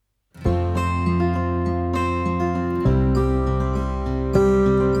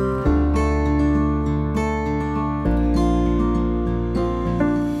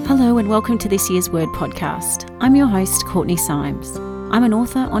welcome to this year's Word podcast. I'm your host, Courtney Symes. I'm an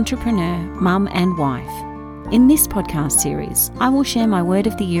author, entrepreneur, mum and wife. In this podcast series, I will share my Word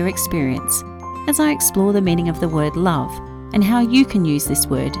of the Year experience as I explore the meaning of the word love and how you can use this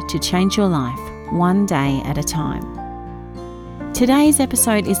word to change your life one day at a time. Today's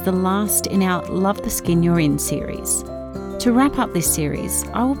episode is the last in our Love the Skin You're In series. To wrap up this series,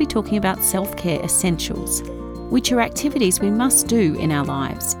 I will be talking about self-care essentials, which are activities we must do in our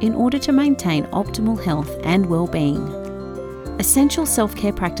lives in order to maintain optimal health and well-being. Essential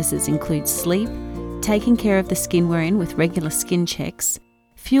self-care practices include sleep, taking care of the skin we're in with regular skin checks,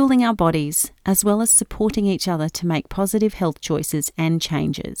 fueling our bodies, as well as supporting each other to make positive health choices and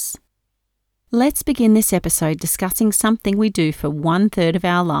changes. Let's begin this episode discussing something we do for 1/3 of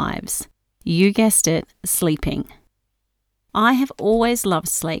our lives. You guessed it, sleeping. I have always loved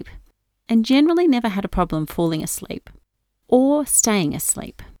sleep and generally never had a problem falling asleep or staying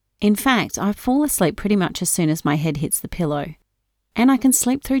asleep. In fact, I fall asleep pretty much as soon as my head hits the pillow, and I can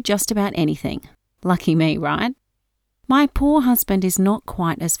sleep through just about anything. Lucky me, right? My poor husband is not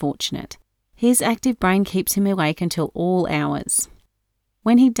quite as fortunate. His active brain keeps him awake until all hours.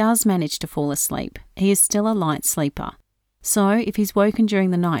 When he does manage to fall asleep, he is still a light sleeper. So if he's woken during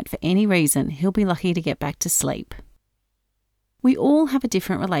the night for any reason, he'll be lucky to get back to sleep. We all have a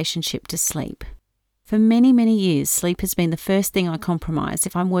different relationship to sleep. For many, many years, sleep has been the first thing I compromise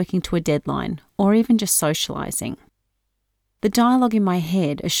if I'm working to a deadline or even just socialising. The dialogue in my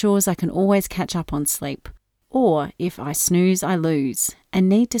head assures I can always catch up on sleep, or if I snooze, I lose, and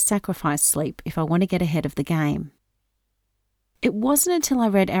need to sacrifice sleep if I want to get ahead of the game. It wasn't until I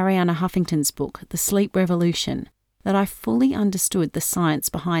read Arianna Huffington's book, The Sleep Revolution, that I fully understood the science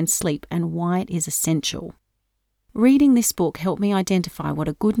behind sleep and why it is essential. Reading this book helped me identify what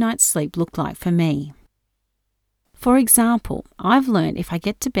a good night's sleep looked like for me. For example, I've learned if I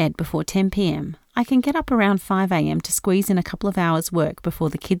get to bed before 10 p.m, I can get up around 5 a.m. to squeeze in a couple of hours work before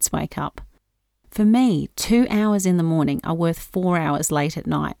the kids wake up. For me, 2 hours in the morning are worth 4 hours late at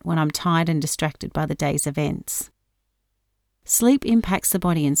night when I'm tired and distracted by the day's events. Sleep impacts the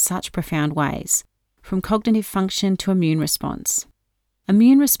body in such profound ways, from cognitive function to immune response.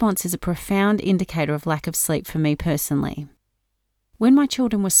 Immune response is a profound indicator of lack of sleep for me personally. When my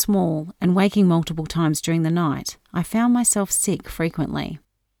children were small and waking multiple times during the night, I found myself sick frequently.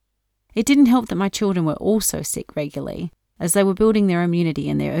 It didn't help that my children were also sick regularly, as they were building their immunity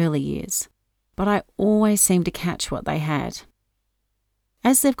in their early years, but I always seemed to catch what they had.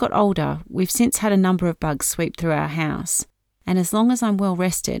 As they've got older, we've since had a number of bugs sweep through our house, and as long as I'm well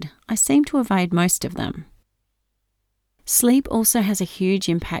rested, I seem to evade most of them. Sleep also has a huge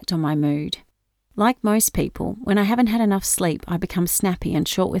impact on my mood. Like most people, when I haven't had enough sleep, I become snappy and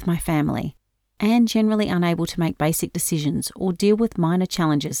short with my family, and generally unable to make basic decisions or deal with minor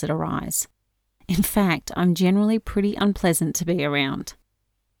challenges that arise. In fact, I'm generally pretty unpleasant to be around.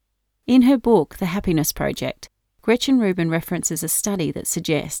 In her book, The Happiness Project, Gretchen Rubin references a study that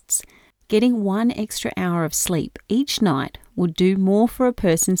suggests getting 1 extra hour of sleep each night would do more for a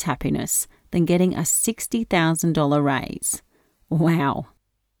person's happiness than getting a $60,000 raise. Wow.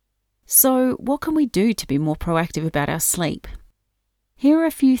 So, what can we do to be more proactive about our sleep? Here are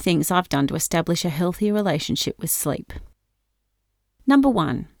a few things I've done to establish a healthier relationship with sleep. Number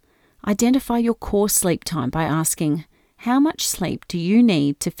 1, identify your core sleep time by asking, how much sleep do you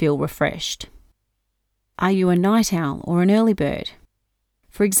need to feel refreshed? Are you a night owl or an early bird?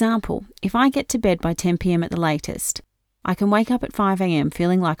 For example, if I get to bed by 10 p.m. at the latest, I can wake up at 5 a.m.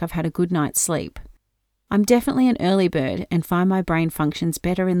 feeling like I've had a good night's sleep. I'm definitely an early bird and find my brain functions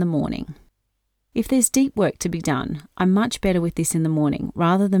better in the morning. If there's deep work to be done, I'm much better with this in the morning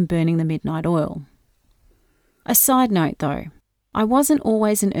rather than burning the midnight oil. A side note though, I wasn't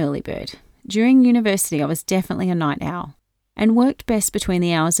always an early bird. During university I was definitely a night owl and worked best between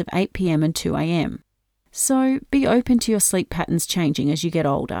the hours of 8 p.m. and 2 a.m. So be open to your sleep patterns changing as you get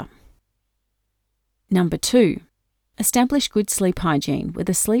older. Number 2, establish good sleep hygiene with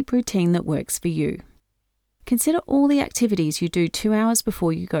a sleep routine that works for you. Consider all the activities you do 2 hours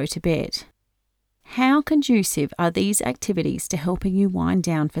before you go to bed. How conducive are these activities to helping you wind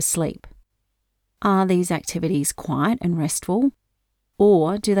down for sleep? Are these activities quiet and restful?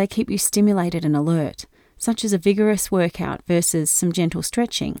 Or do they keep you stimulated and alert, such as a vigorous workout versus some gentle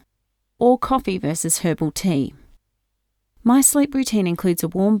stretching, or coffee versus herbal tea? My sleep routine includes a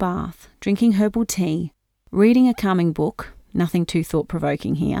warm bath, drinking herbal tea, reading a calming book, nothing too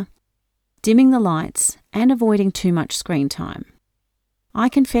thought-provoking here, dimming the lights, and avoiding too much screen time. I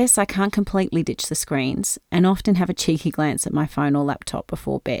confess I can't completely ditch the screens and often have a cheeky glance at my phone or laptop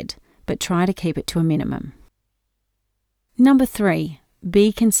before bed, but try to keep it to a minimum. Number 3,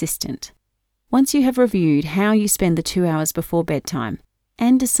 Be consistent. Once you have reviewed how you spend the 2 hours before bedtime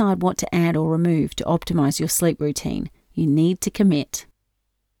and decide what to add or remove to optimize your sleep routine, you need to commit.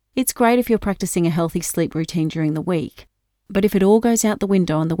 It's great if you're practicing a healthy sleep routine during the week, but if it all goes out the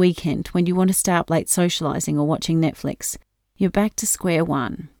window on the weekend when you want to stay up late socializing or watching Netflix, you're back to square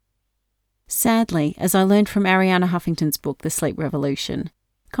one. Sadly, as I learned from Arianna Huffington's book, The Sleep Revolution,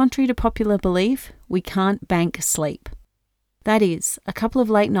 contrary to popular belief, we can't bank sleep. That is, a couple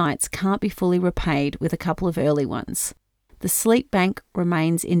of late nights can't be fully repaid with a couple of early ones. The sleep bank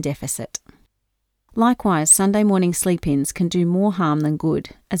remains in deficit. Likewise, Sunday morning sleep-ins can do more harm than good,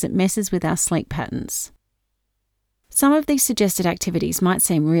 as it messes with our sleep patterns. Some of these suggested activities might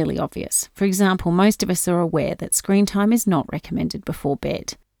seem really obvious. For example, most of us are aware that screen time is not recommended before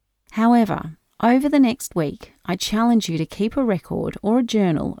bed. However, over the next week, I challenge you to keep a record or a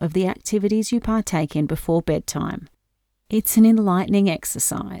journal of the activities you partake in before bedtime. It's an enlightening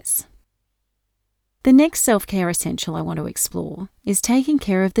exercise. The next self-care essential I want to explore is taking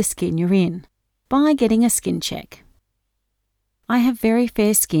care of the skin you're in by getting a skin check. I have very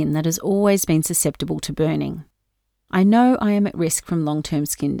fair skin that has always been susceptible to burning. I know I am at risk from long-term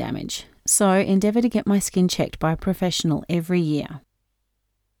skin damage, so endeavour to get my skin checked by a professional every year.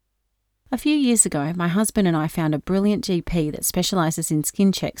 A few years ago, my husband and I found a brilliant GP that specialises in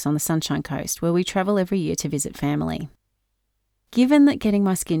skin checks on the Sunshine Coast, where we travel every year to visit family. Given that getting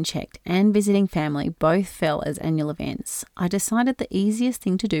my skin checked and visiting family both fell as annual events, I decided the easiest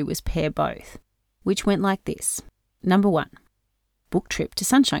thing to do was pair both, which went like this. Number 1, book trip to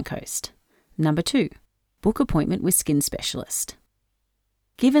Sunshine Coast. Number 2, book appointment with skin specialist.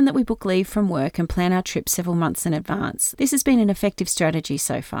 Given that we book leave from work and plan our trip several months in advance, this has been an effective strategy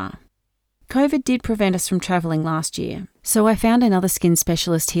so far. COVID did prevent us from travelling last year, so I found another skin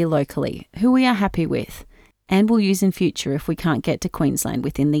specialist here locally, who we are happy with, and will use in future if we can't get to Queensland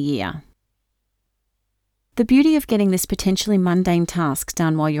within the year. The beauty of getting this potentially mundane task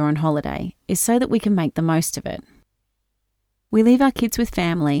done while you're on holiday is so that we can make the most of it. We leave our kids with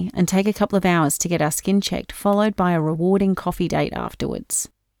family and take a couple of hours to get our skin checked, followed by a rewarding coffee date afterwards.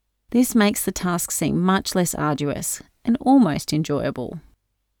 This makes the task seem much less arduous and almost enjoyable.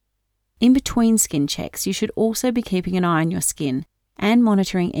 In between skin checks, you should also be keeping an eye on your skin and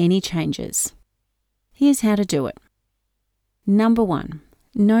monitoring any changes. Here's how to do it. Number 1,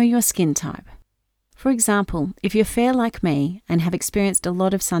 know your skin type. For example, if you're fair like me and have experienced a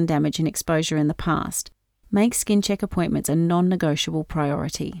lot of sun damage and exposure in the past, make skin check appointments a non-negotiable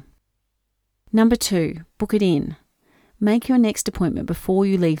priority. Number 2, book it in. Make your next appointment before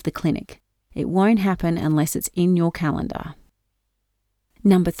you leave the clinic. It won't happen unless it's in your calendar.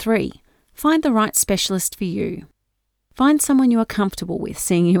 Number 3, find the right specialist for you. Find someone you are comfortable with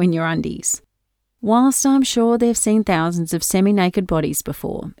seeing you in your undies. Whilst I'm sure they've seen thousands of semi-naked bodies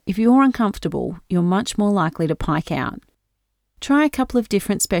before, if you're uncomfortable, you're much more likely to pike out. Try a couple of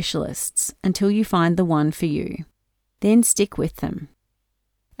different specialists until you find the one for you. Then stick with them.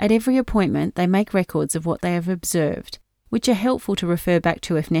 At every appointment, they make records of what they have observed, which are helpful to refer back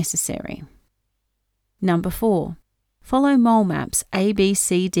to if necessary. Number 4, follow MoleMap's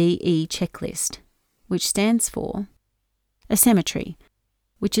ABCDE checklist, which stands for asymmetry,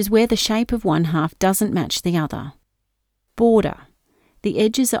 which is where the shape of one half doesn't match the other. Border, the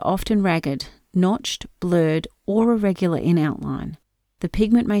edges are often ragged, notched, blurred, or irregular in outline. The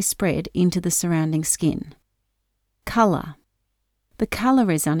pigment may spread into the surrounding skin. Colour, the colour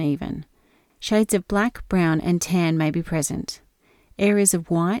is uneven. Shades of black, brown, and tan may be present. Areas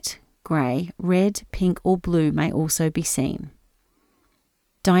of white, grey, red, pink, or blue may also be seen.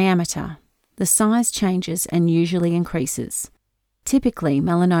 Diameter, the size changes and usually increases. Typically,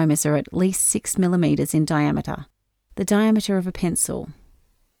 melanomas are at least 6 millimeters in diameter, the diameter of a pencil.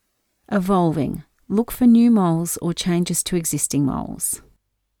 Evolving, look for new moles or changes to existing moles.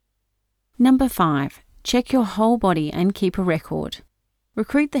 Number 5, check your whole body and keep a record.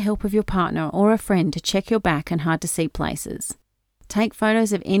 Recruit the help of your partner or a friend to check your back and hard-to-see places. Take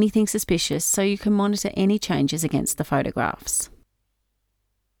photos of anything suspicious so you can monitor any changes against the photographs.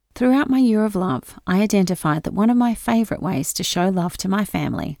 Throughout my year of love, I identified that one of my favourite ways to show love to my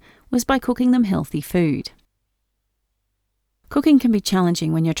family was by cooking them healthy food. Cooking can be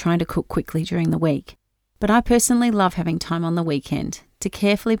challenging when you're trying to cook quickly during the week, but I personally love having time on the weekend to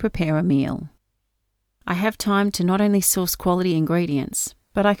carefully prepare a meal. I have time to not only source quality ingredients,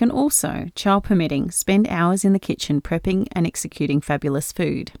 but I can also, child permitting, spend hours in the kitchen prepping and executing fabulous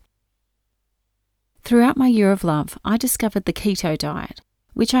food. Throughout my year of love, I discovered the keto diet,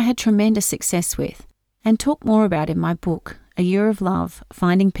 which I had tremendous success with, and talk more about in my book, A Year of Love,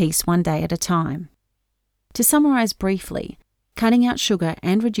 Finding Peace One Day at a Time. To summarise briefly, Cutting out sugar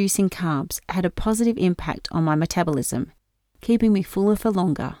and reducing carbs had a positive impact on my metabolism, keeping me fuller for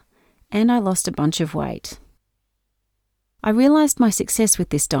longer, and I lost a bunch of weight. I realised my success with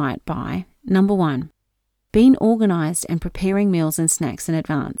this diet by, number 1, being organised and preparing meals and snacks in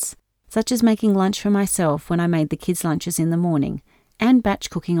advance, such as making lunch for myself when I made the kids' lunches in the morning and batch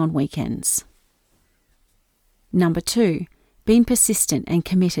cooking on weekends. Number 2, being persistent and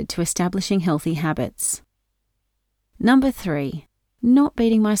committed to establishing healthy habits. Number 3, not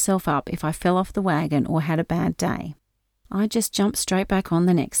beating myself up if I fell off the wagon or had a bad day. I just jumped straight back on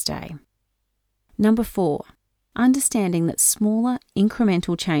the next day. Number 4, understanding that smaller,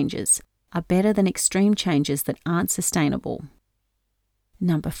 incremental changes are better than extreme changes that aren't sustainable.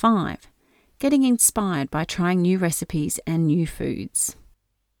 Number 5, getting inspired by trying new recipes and new foods.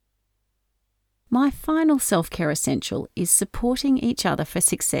 My final self-care essential is supporting each other for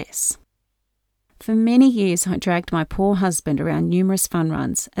success. For many years, I dragged my poor husband around numerous fun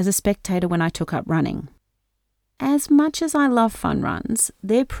runs as a spectator when I took up running. As much as I love fun runs,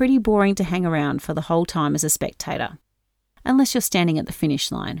 they're pretty boring to hang around for the whole time as a spectator, unless you're standing at the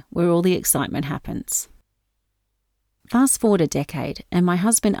finish line where all the excitement happens. Fast forward a decade, and my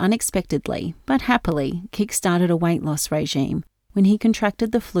husband unexpectedly, but happily, kick-started a weight loss regime when he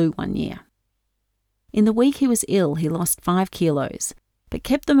contracted the flu one year. In the week he was ill, he lost 5 kilos, but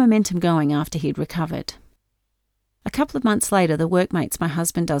kept the momentum going after he'd recovered. A couple of months later, the workmates my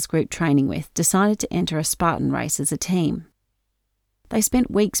husband does group training with decided to enter a Spartan race as a team. They spent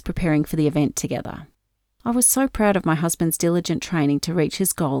weeks preparing for the event together. I was so proud of my husband's diligent training to reach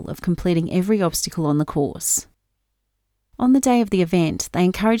his goal of completing every obstacle on the course. On the day of the event, they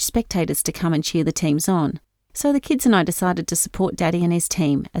encouraged spectators to come and cheer the teams on, so the kids and I decided to support Daddy and his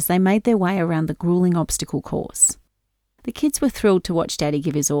team as they made their way around the grueling obstacle course. The kids were thrilled to watch Daddy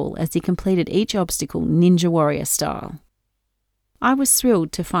give his all as he completed each obstacle Ninja Warrior style. I was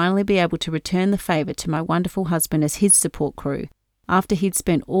thrilled to finally be able to return the favour to my wonderful husband as his support crew after he'd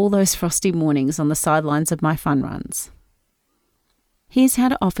spent all those frosty mornings on the sidelines of my fun runs. Here's how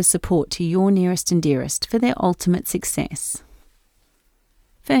to offer support to your nearest and dearest for their ultimate success.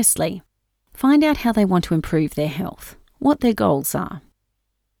 Firstly, find out how they want to improve their health, what their goals are.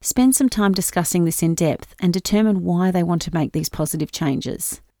 Spend some time discussing this in depth and determine why they want to make these positive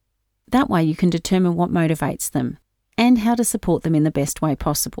changes. That way you can determine what motivates them and how to support them in the best way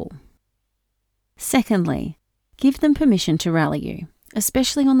possible. Secondly, give them permission to rally you,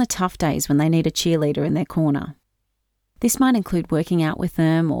 especially on the tough days when they need a cheerleader in their corner. This might include working out with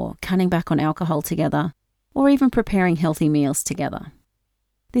them or cutting back on alcohol together, or even preparing healthy meals together.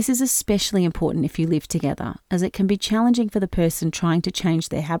 This is especially important if you live together, as it can be challenging for the person trying to change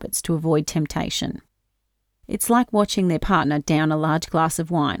their habits to avoid temptation. It's like watching their partner down a large glass of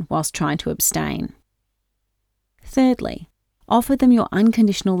wine whilst trying to abstain. Thirdly, offer them your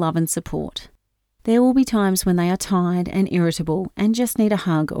unconditional love and support. There will be times when they are tired and irritable and just need a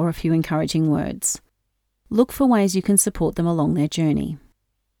hug or a few encouraging words. Look for ways you can support them along their journey.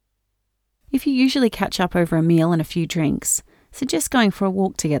 If you usually catch up over a meal and a few drinks, suggest going for a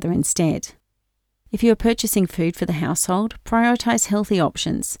walk together instead. If you are purchasing food for the household, prioritise healthy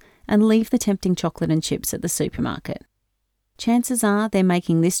options and leave the tempting chocolate and chips at the supermarket. Chances are they're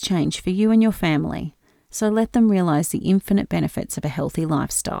making this change for you and your family, so let them realise the infinite benefits of a healthy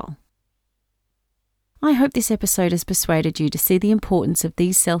lifestyle. I hope this episode has persuaded you to see the importance of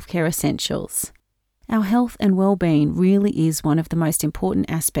these self-care essentials. Our health and well-being really is one of the most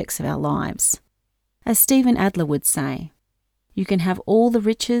important aspects of our lives. As Stephen Adler would say, you can have all the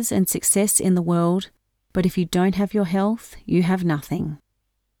riches and success in the world, but if you don't have your health, you have nothing.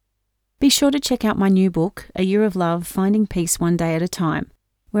 Be sure to check out my new book, A Year of Love, Finding Peace One Day at a Time,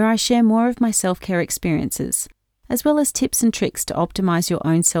 where I share more of my self-care experiences, as well as tips and tricks to optimize your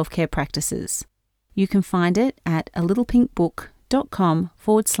own self-care practices. You can find it at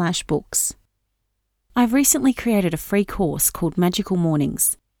alittlepinkbook.com/books. I've recently created a free course called Magical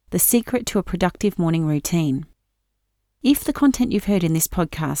Mornings, The Secret to a Productive Morning Routine. If the content you've heard in this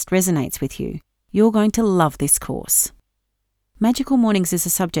podcast resonates with you, you're going to love this course. Magical Mornings is a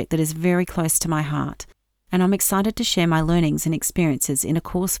subject that is very close to my heart, and I'm excited to share my learnings and experiences in a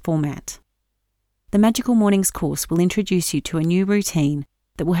course format. The Magical Mornings course will introduce you to a new routine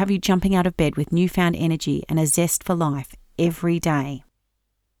that will have you jumping out of bed with newfound energy and a zest for life every day.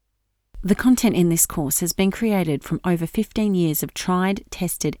 The content in this course has been created from over 15 years of tried,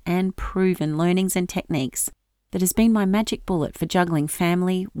 tested, and proven learnings and techniques that has been my magic bullet for juggling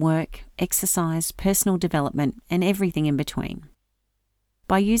family, work, exercise, personal development, and everything in between.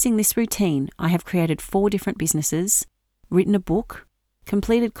 By using this routine, I have created 4 different businesses, written a book,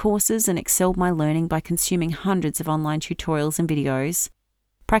 completed courses and excelled my learning by consuming hundreds of online tutorials and videos,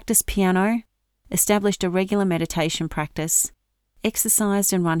 practiced piano, established a regular meditation practice,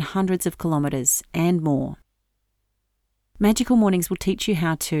 exercised and run hundreds of kilometres, and more. Magical Mornings will teach you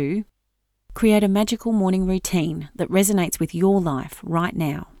how to create a magical morning routine that resonates with your life right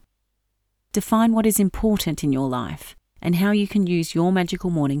now. Define what is important in your life and how you can use your magical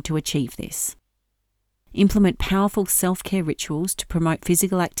morning to achieve this. Implement powerful self-care rituals to promote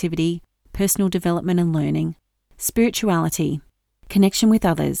physical activity, personal development and learning, spirituality, connection with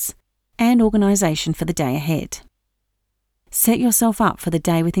others, and organisation for the day ahead. Set yourself up for the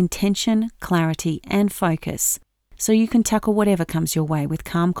day with intention, clarity, and focus so you can tackle whatever comes your way with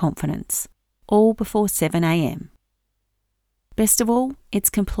calm confidence, all before 7 a.m. Best of all, it's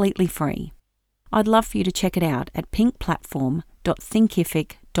completely free. I'd love for you to check it out at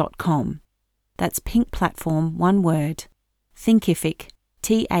pinkplatform.thinkific.com. That's Pink Platform, one word, Thinkific,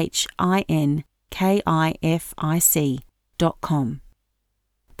 THINKIFIC.com.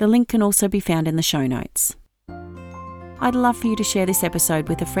 The link can also be found in the show notes. I'd love for you to share this episode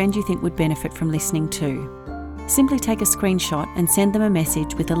with a friend you think would benefit from listening too. Simply take a screenshot and send them a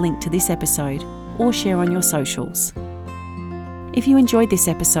message with a link to this episode or share on your socials. If you enjoyed this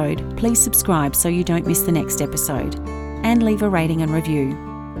episode, please subscribe so you don't miss the next episode, and leave a rating and review.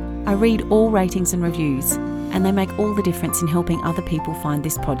 I read all ratings and reviews, and they make all the difference in helping other people find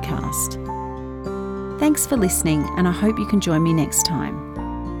this podcast. Thanks for listening, and I hope you can join me next time.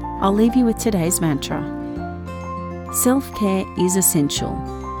 I'll leave you with today's mantra. Self-care is essential.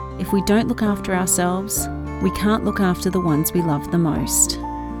 If we don't look after ourselves, we can't look after the ones we love the most.